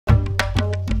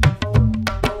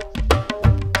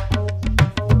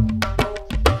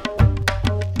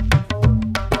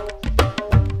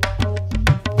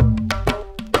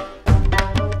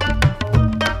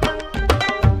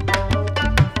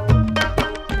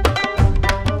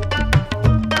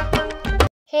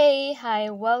Hey, hi,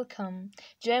 welcome.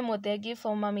 Joey Muthegi,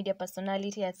 former media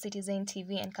personality at Citizen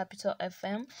TV and Capital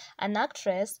FM, an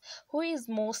actress who is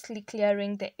mostly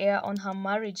clearing the air on her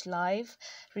marriage life.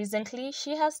 Recently,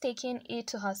 she has taken it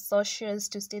to her socials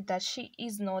to state that she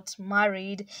is not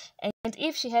married, and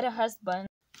if she had a husband,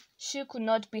 she could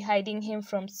not be hiding him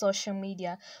from social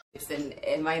media. And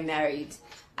am I married?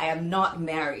 I am not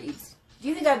married. Do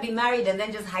you think I'd be married and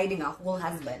then just hiding a whole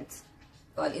husband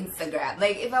on Instagram?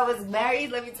 Like, if I was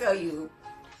married, let me tell you,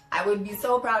 I would be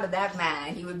so proud of that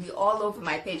man. He would be all over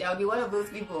my page. I would be one of those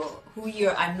people who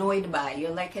you're annoyed by.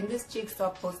 You're like, can this chick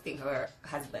stop posting her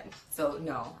husband? So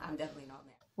no, I'm definitely not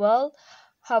married. Well,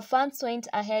 her fans went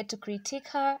ahead to critique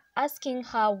her, asking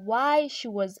her why she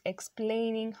was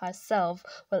explaining herself,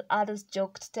 while others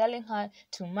joked, telling her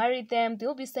to marry them.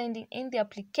 They'll be sending in the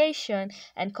application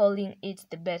and calling it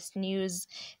the best news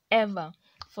ever.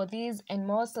 For these and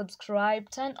more, subscribe,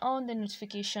 turn on the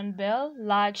notification bell,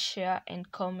 like, share,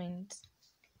 and comment.